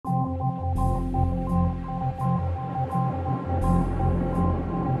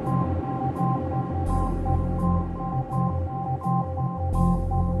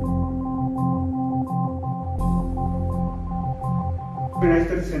Rights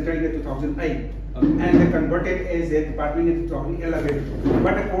Studies Center in 2008, and they converted as a department in 2011.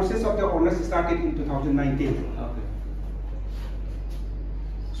 But the courses of the honors started in 2019. Okay.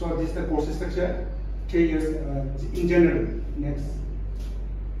 So this is the course structure, 3 years in general.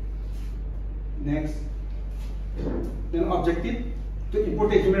 Next. Then objective, to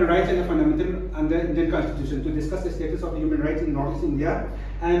import the human rights and the fundamental under Indian Constitution, to discuss the status of human rights in Northeast India,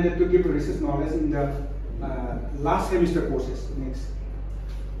 and to give research knowledge in the last semester courses. Next.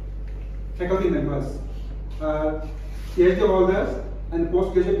 Faculty members, PhD holders and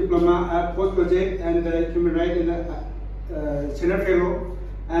postgraduate diploma, postgraduate and human rights and senior fellow,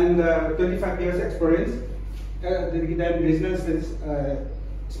 and 25 years experience, then regional studies,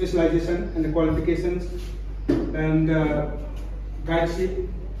 specialization and the qualifications, and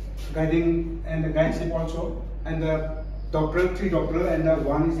guiding and the guideship also, and the doctoral, 3 doctoral, and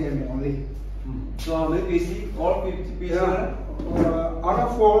 1 is MA only. So how many PhD? All PhD? Yeah. Out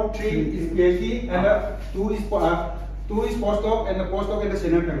of 4, 3 is PhD, and 2 is postdoc, and the postdoc and the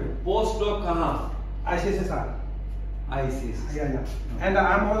senior fellow. Postdoc kahan? ICSSR. ICS. Yeah. And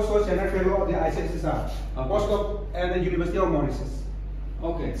I'm also senior fellow of the ICSSR. Okay. Postdoc at the University of Mauritius.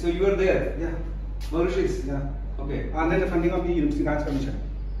 Okay, so you are there? Yeah. Mauritius? Yeah. Okay. Under the funding of the University Grants Commission.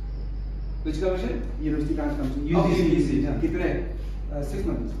 Which commission? University Grants Commission. UGC. Yeah. Kitne? 6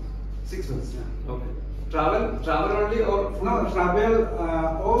 months. 6 months. Yeah. Okay. Travel only or? No, travel,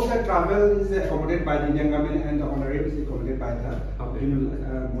 all the travel is accommodated by the Indian government, and the honorarium is accommodated by the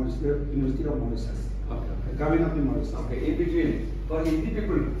University of Mauritius. Okay. Government of the Mauritius. Okay, in between, for Hindi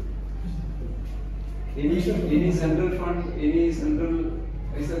people, any central fund, any central,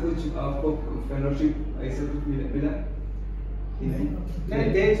 ऐसा कुछ आपको fellowship ऐसा कुछ मिला?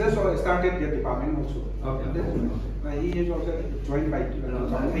 They just started their department also. Okay. He is also joined by.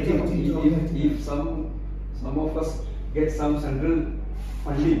 If some of us get some central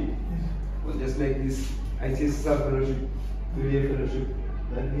funding, just like this ICSR fellowship, UDA fellowship,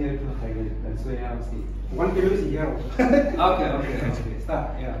 then we have to hide it. That's why I am asking. 1 kilo is here. Okay.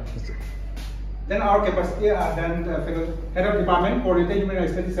 Start. Yeah. Then our capacity, then head of department, coordinator, human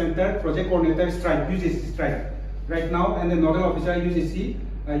rights studies center, project coordinator, strike, UGC strike. Right now, and the nodal officer UGC,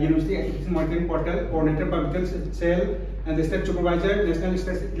 University Activities Monitoring Portal, coordinator, public cell, and the state supervisor, National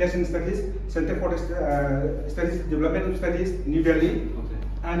Election Studies, Center for Studies, Development Studies, New Delhi,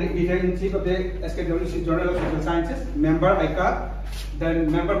 and editor-in-chief of the SKWC Journal of Social Sciences, member ICA, then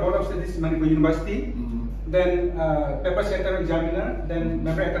member board of studies, Manipur University, then paper setter examiner, then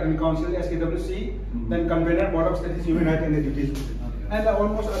member academic council, SKWC, then convener, board of studies, human rights and education, and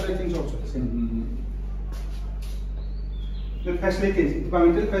almost other things also the same. The facilities,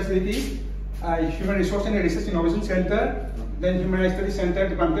 departmental facilities, Human Resource and Research Innovation Center, then Human Rights Studies Center,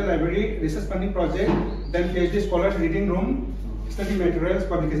 Departmental Library, Research Funding Project, then PhD Scholars Reading Room, Study Materials,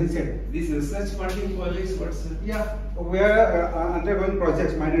 Publication Center. These research funding projects, what's it? Yeah, we are undergoing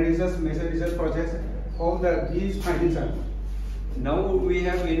projects, minor research, major research projects, all these findings are. Now we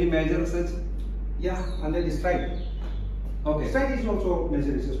have any major research? Yeah, under the strike. Okay. Strike is also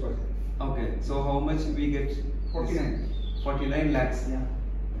major research project. Okay, so how much we get? 49. 49 lakhs. Yeah.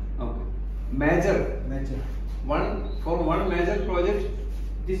 Okay. Major. For one major project.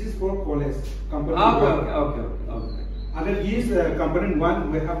 This is for college. Okay. Under this component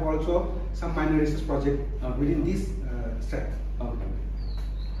 1, we have also some minor research project within this strike. Okay.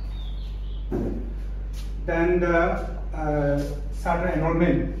 Then started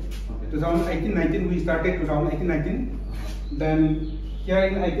enrollment. 2018-19 we started 2018-19. Then here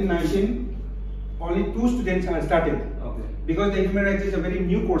in 18-19 only 2 students are started. Okay. Because the human rights is a very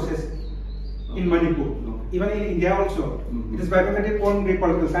new courses in Manipur. Okay. Even in India also. It is bifurcated from the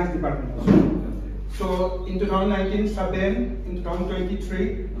political science department also. So in 2019 7, in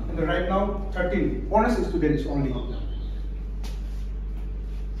 2023, and right now 13 honors students only.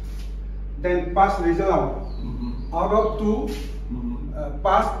 Then pass result out of 2,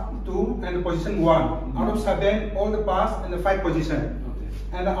 pass 2 and position 1. Out of 7, all the pass and the 5 position.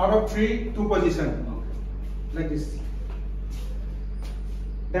 And out of 3, 2 position. Like this.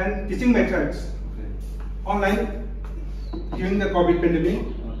 Then teaching methods. Online during the COVID pandemic,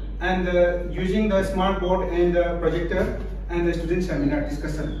 and using the smart board and the projector and the student seminar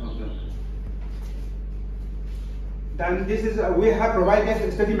discussion. Then this is we have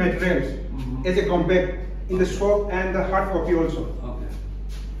provided study materials as a compact in the soft and the hard copy also.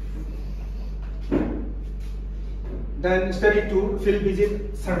 Then study 2, field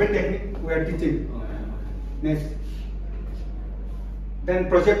visit, survey technique we are teaching. Next. Then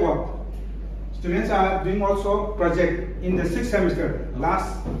project work. Students are doing also project in the 6th semester,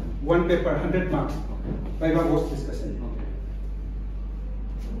 last 1 paper, 100 marks, by one course discussion.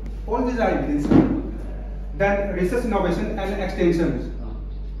 All these are evidence. Then research, innovation, and extensions.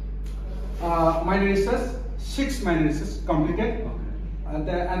 Minor research, 6 minor research completed, and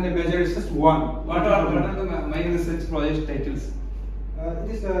the major research 1. What are the minor research project titles? It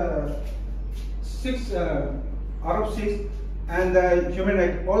is 6 out of 6, and human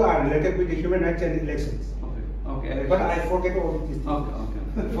rights, all are related with the human rights and elections. Okay. But I forget all these things.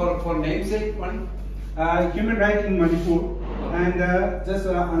 Okay. For namesake one? Human rights in Manipur, and just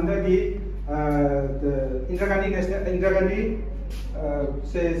under the Indira Gandhi,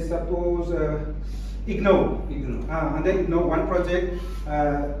 say suppose IGNOU. Under IGNOU, one project,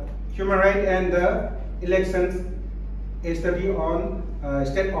 human rights and elections, a study on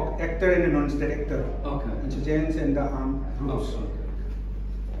state actor and non-state actor, insurgents and the armed groups.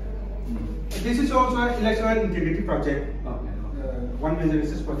 This is also an electoral integrity project, one major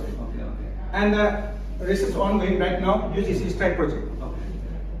research project. And research ongoing right now, UGC strike project.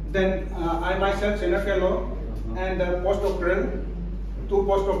 Then I myself, senior fellow, and postdoctoral, 2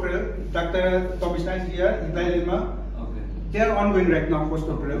 postdoctoral, Dr. Tomisna is here, Ibrahim Lima. They are ongoing right now,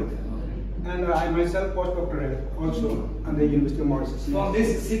 postdoctoral. And I myself, postdoctoral, also at the University of Mauritius. For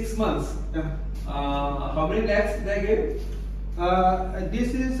this 6 months, how many lakhs they gave?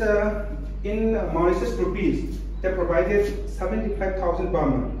 This is in Mauritius rupees. They provided 75,000 per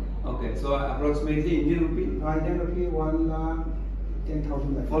month. Okay, so approximately Indian rupee? Indian rupee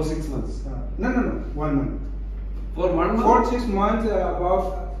 1,10,000. For 6 months? No, 1 month. For 1 month? For 6 months,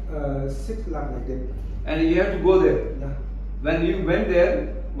 about 6 lakh like that. And you have to go there? Yeah. When you went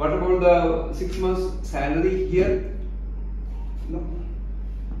there, what about the 6 months salary here? No.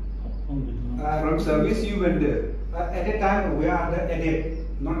 From service you went there? At a time we are the Dept,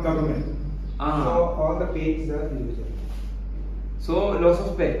 not government. So all the pay is the individual. So loss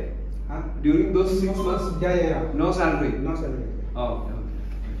of pay? During those 6 months? Yeah. No salary? No salary. Oh,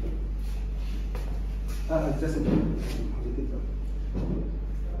 okay. Just a minute.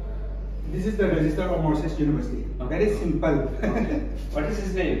 This is the register of Mauritius University. Very simple. What is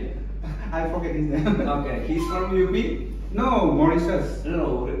his name? I forget his name. Okay, he's from UP? No, Mauritius.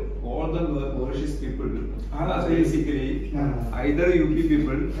 No, all the Mauritius people are so basically either UP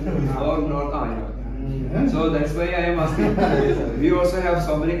people or not. So that's why I am asking. We also have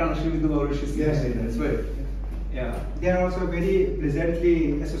so many connections with the Mauritius. Yes, that's why. Yeah. They are also very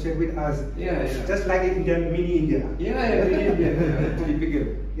pleasantly associated with us. Yeah. Just like India, mini India. Yeah, mini India. Typical.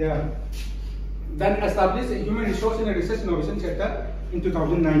 Yeah. Then established a human resource and research innovation center in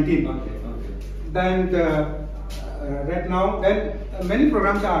 2019. Okay. Then right now, then many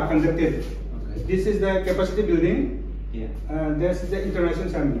programs are conducted. This is the capacity building. Yeah. This is the international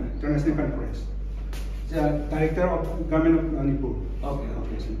seminar, international conference. The director of government of Manipur. Okay.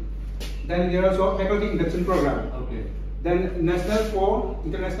 Then there is also faculty induction program. Okay. Then national 4,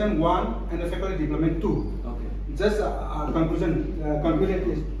 international 1, and the faculty development 2. Okay. Just concluded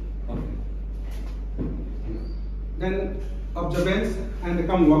this. Okay. Then observance and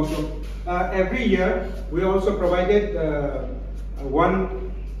become workshop. Every year we also provided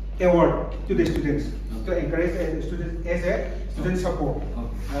one award to the students to encourage students as a student support.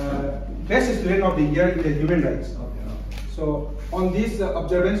 Best student of the year in the human rights. So on this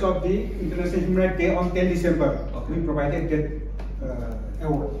observance of the International Human Rights Day on 10 December, we provided that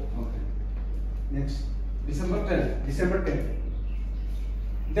award. Next. December 10. December 10.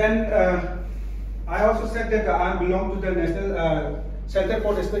 Then I also said that I belong to the National Center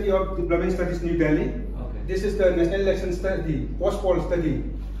for the Study of Development Studies, New Delhi. This is the National Election Study, Post-Poll Study.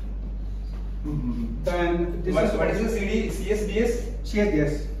 Then this what is the CSDS?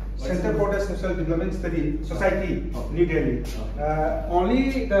 CSDS. Center for the Social Development Study Society, New Delhi.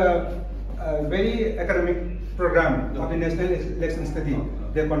 Only the very academic program of the National Election Study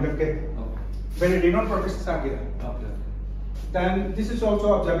they conducted. Very renowned professors are here. Then this is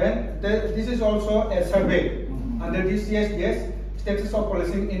also observant. This is also a survey under the CSDS Status of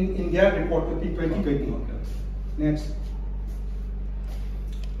Policing in India Report 2020. Next.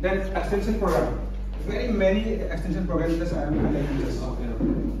 Then extension program. Very many extension programs that I am highlighting this.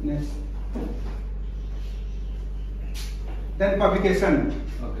 Next. Then publication.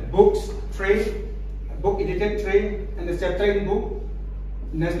 Books, trade, book edited trade, and the chapter in book.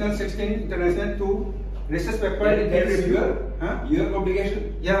 National 16, International 2, research paper. That is your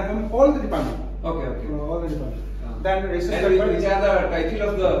publication? Yeah, all the department. Okay. All the department. Then research and paper. Which are the title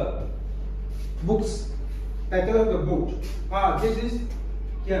of the books? Title of the book. This is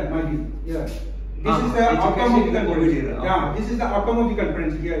here, my dear. Yeah. This is the outcome of the conference. Yeah, this is the outcome of the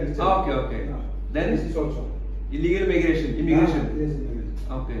conference here. Okay. Yeah. Then this is also illegal immigration. Yes, immigration.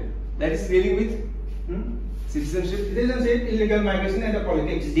 Okay. That is dealing with Citizenship, illegal migration and the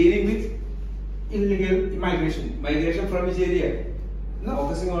politics. dealing with Illegal migration. migration from which area? No.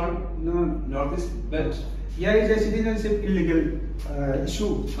 Focusing on No. northeast belt. Here is a citizenship illegal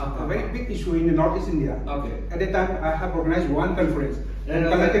issue, a very big issue in Northeast India. Okay. At that time, I have organized one conference. And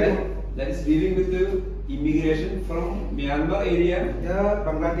That is dealing with the immigration from Myanmar area. yeah,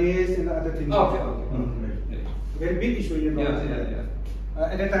 Bangladesh and other things. Okay. Right. Very big issue in Northeast India.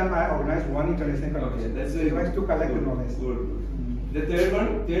 At that time, I organized one international conference. Okay, that's It to collect the knowledge. Good. The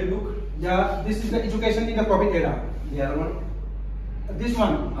third book. Yeah, this is the education in the COVID era. The other one. This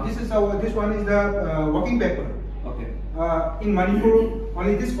one, this is the working paper. Okay. In Manipur,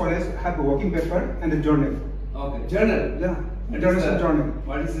 only this college have a working paper and a journal. Okay. Journal. Yeah, international journal.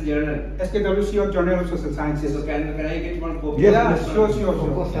 What is the journal? SKWC or Journal of Social Sciences. So can I get one copy? Yeah, of this sure.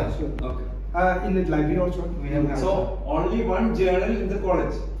 one? Okay. In the library also we have. So only one journal in the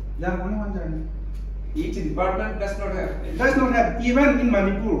college. Yeah, only one journal. Each department does not have. It does not have, even in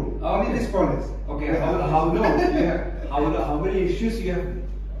Manipur, only this college. Okay. How many issues you have?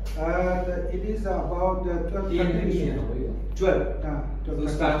 It is about 12 countries. 12. Yeah, 12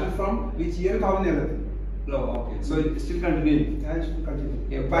 So started from which year? 2011. No. Okay. So it's still continuing. Yeah, it should continue.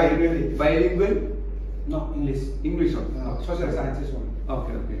 Yeah, Bilingual. Bilingual. No, English. English one. Social sciences one.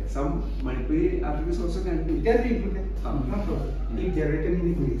 Okay. Some Manipuri articles also can be. It can be included. Oh. No problem. If they are written in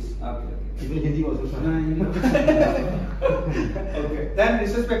English. Okay. Even Hindi also, sir. Okay. Then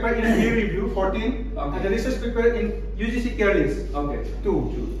research paper in peer review 14, Okay. and the research paper in UGC careless Okay.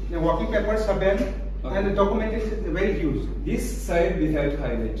 2. The working paper 7, Okay. and the document is very huge. This side we have to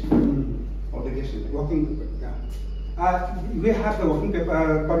highlight. Publication. Working paper, yeah. We have the working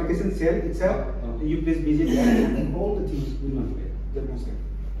paper publication cell itself. Okay. You please visit that and all the things we will demonstrate.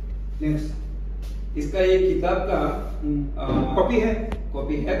 Next. इसका ये किताब का copy है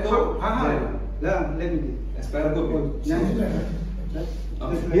तो हाँ let me Aspire copy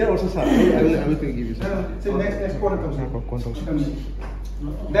Here also, sir. I will give you. So next quarter.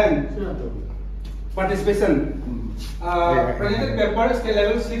 Then participation. Presented paper scale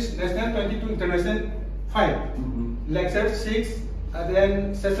level 6, national 22, international 5. Lecture 6,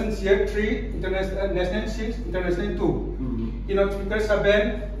 then session year 3, international national 6, international 2. Keynote speaker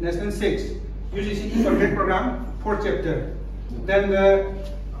 7, national 6. UGC integrated program 4 chapter. Then the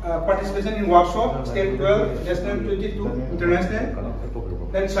participation in workshop scale 12, national 22, international.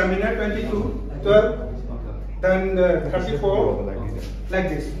 Then seminar 22, 12. Then 34, like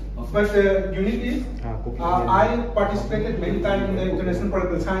this. But the unit is, I participated many times in the International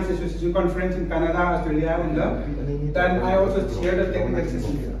Political Science Association conference in Canada, Australia, and then I also chaired the technical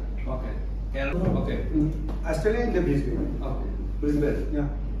session here. Okay. Canada. Okay. Australia in the Brisbane. Okay. Brisbane. Yeah.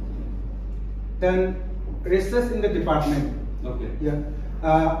 Then research in the department. Okay. Yeah.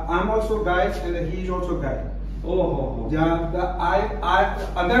 I'm also guide and he is also guide. Oh. Yeah. I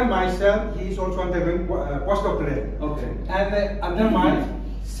under myself he is also undergoing postdoctorate. Okay. And under my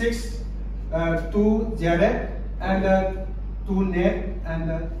 6, 2 Jared and 2 net and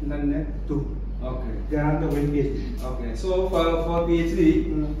net 2. Okay. They are undergoing PhD. Okay. So for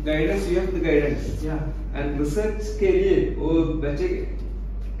PhD guidance you have the guidance. Yeah. And research के लिए वो बच्चे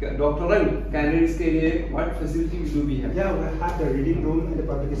doctoral candidates के लिए what facilities do we have? Yeah, we have the reading room and the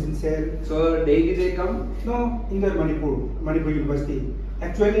publication cell. So daily they come? No, in the Manipur University.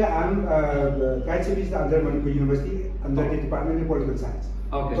 Actually, I'm guide chief is under Manipur University under the Department of Political Science.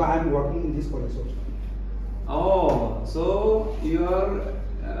 Okay. So I'm working in this college also. Oh, so you are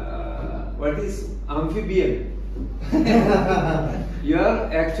what is amphibian? You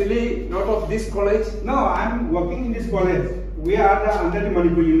are actually not of this college? No, I'm working in this college. We are under the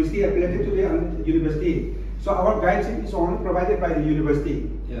Manipur University, affiliated to the university. So our guideship is only provided by the university.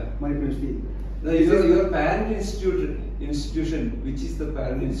 Yeah. Manipur University. Your parent institution, which is the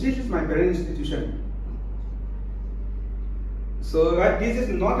parent institution? This is my parent institution. So, but this is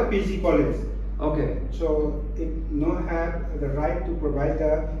not a PhD college. Okay. So it not have the right to provide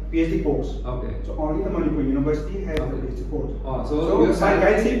the PhD course. Okay. So only the Manipur University has the PhD course. Oh, so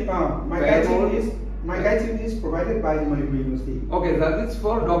my guideship is provided by the Manipur University. Okay, that is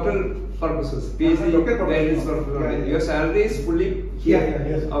for doctoral purposes. PhD guidance for your salary is fully here.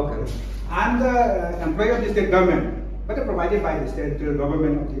 Yes. Okay. I'm the employee of the state government, but provided by the state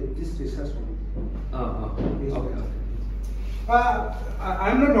government of this research. Okay.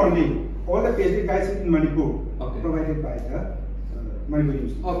 I'm not only. All the PhD guys in Manipur provided by the Manipur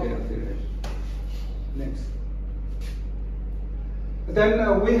University. Okay. Next.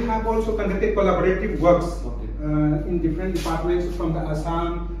 Then we have also conducted collaborative works in different departments from the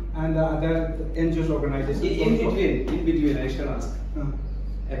Assam and the other NGOs organizations. In between, I shall ask.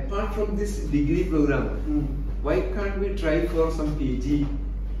 apart from this degree program, why can't we try for some PG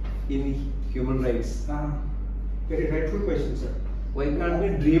in human rights? Very rightful question, sir. Why can't we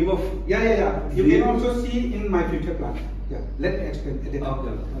dream of? Yeah. You can also see in my future plan. Yeah, let me explain.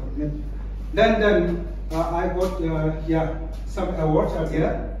 Okay. Then I got some awards are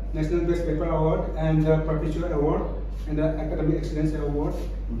here. National Best Paper Award and the Perpetual Award and the Academic Excellence Award,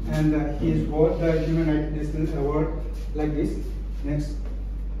 and he has got the Human Rights National Award like this. Next.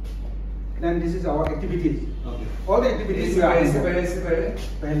 Then this is our activities. Okay. All the activities we are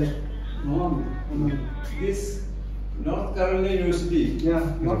This North Carolina University. Yeah,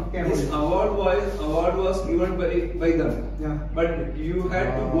 North Carolina. This award was given by them. Yeah. But you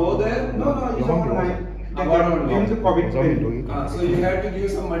had to go there. No, it's online. During the COVID period. So you had to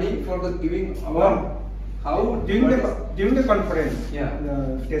give some money for the giving award. How? During the conference. Yeah.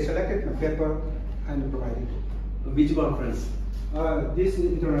 They selected a paper and provided. Which conference? This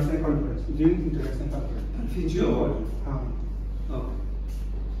international conference. During international conference. Which award? Okay.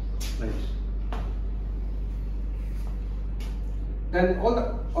 Right. Then all the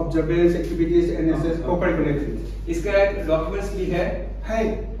observance activities and co-curricular activities. इसका documents भी है.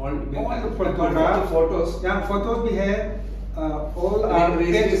 Hey, all the photos. Yeah, photos we have. All our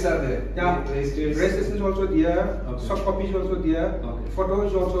registrations are there. Yeah, registrations also there. Okay. Soft copies also there. Okay.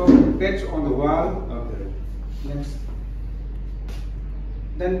 Photos also page on the wall. Okay. Next.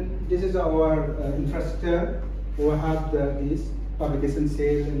 Then this is our infrastructure. We have these publication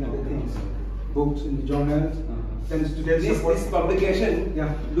sales and other things, books in the journals. Then students support. This publication.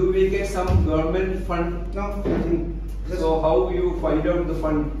 Yeah. Do we get some government fund? No, nothing. So how you find out the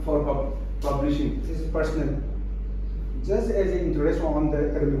fund for publishing? This is personal. Just as an interest on the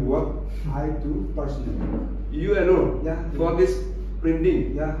academic work, I do personally. You alone? Yeah. For this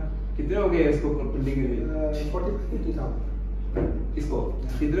printing? Yeah. कितने हो गए इसको printing के लिए? 40,000. इसको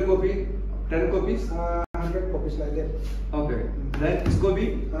कितने copy? 10 copies? 100 copies like that. Okay. Then इसको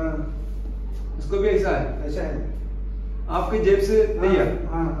भी ऐसा है? ऐसा है. आपके जेब से नहीं है?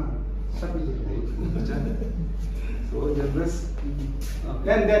 हाँ. सभी. So generous.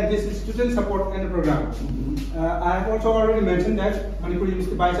 Then this is student support and program. I have also already mentioned that Manipur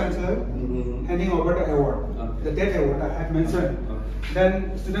University Vice Chancellor handing over the award, the Dept award I have mentioned.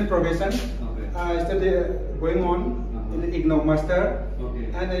 Then student probation, study going on in the IGNOU master,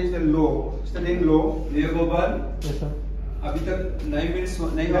 and there is a law, studying law. Dear Gopal, yes sir. अभी तक 9 minutes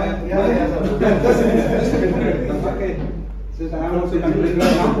Okay. So I am also concluding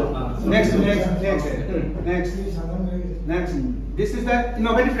now. Next. This is the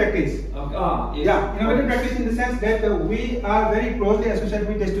innovative practice. Okay. Yeah, innovative practice in the sense that we are very closely associated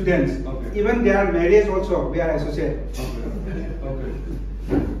with the students. Okay. Even their marriage also, we are associated. Okay.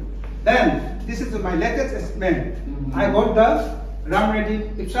 Then, this is my latest assessment. I got the Ram Reddy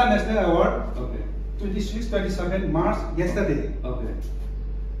IPSA National Award 26-27 March yesterday. Okay.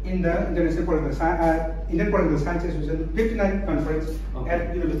 In the International Political Indian Political Science Association 59th conference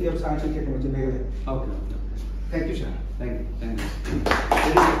at University of Science and Technology, Meghalaya. Okay. Thank you, sir. Thank you.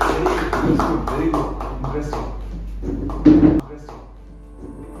 Very useful, very good,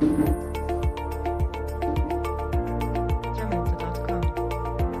 interesting.